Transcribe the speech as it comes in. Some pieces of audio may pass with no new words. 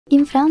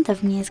In front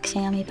of me is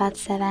XIAOMI Pad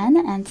 7,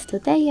 and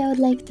today I would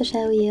like to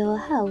show you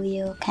how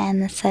you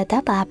can set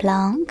up app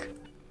lock.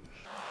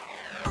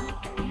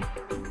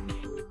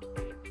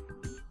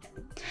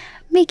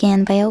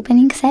 Begin by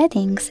opening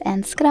Settings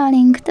and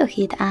scrolling to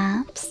hit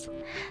Apps.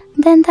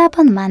 Then tap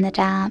on Manage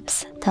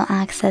Apps to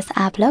access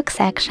App Lock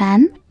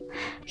section.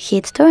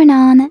 Hit Turn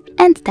On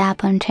and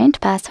tap on Change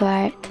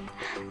Password.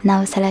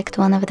 Now select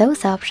one of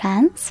those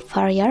options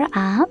for your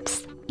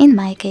apps, in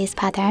my case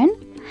Pattern,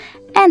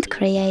 and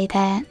create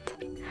it.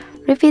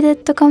 Repeat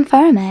it to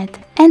confirm it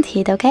and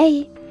hit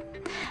OK.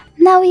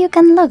 Now you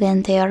can log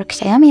into your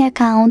XIAOMI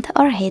account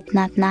or hit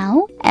Not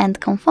Now and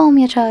confirm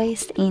your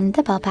choice in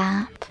the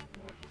pop-up.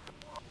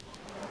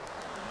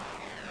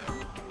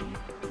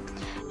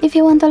 If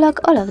you want to lock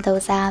all of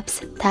those apps,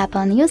 tap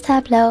on Use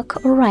App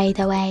Lock right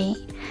away.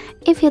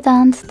 If you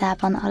don't,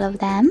 tap on all of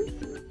them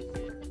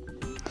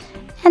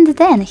and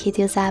then hit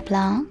Use App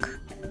Lock.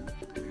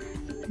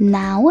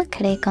 Now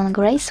click on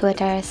grey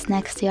sweaters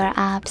next to your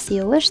apps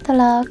you wish to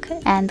lock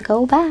and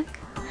go back.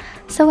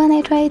 So when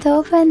I try to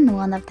open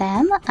one of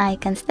them,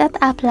 icons that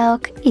app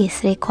lock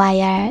is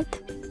required.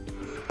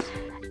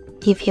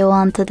 If you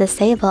want to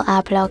disable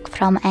app lock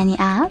from any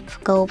app,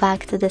 go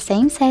back to the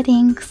same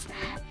settings,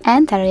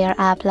 enter your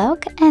app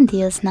lock and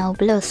use no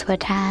blue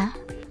switcher.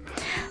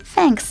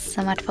 Thanks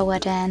so much for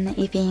watching.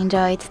 If you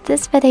enjoyed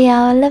this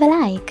video, leave a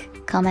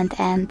like, comment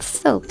and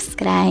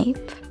subscribe.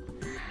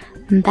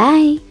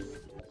 Bye!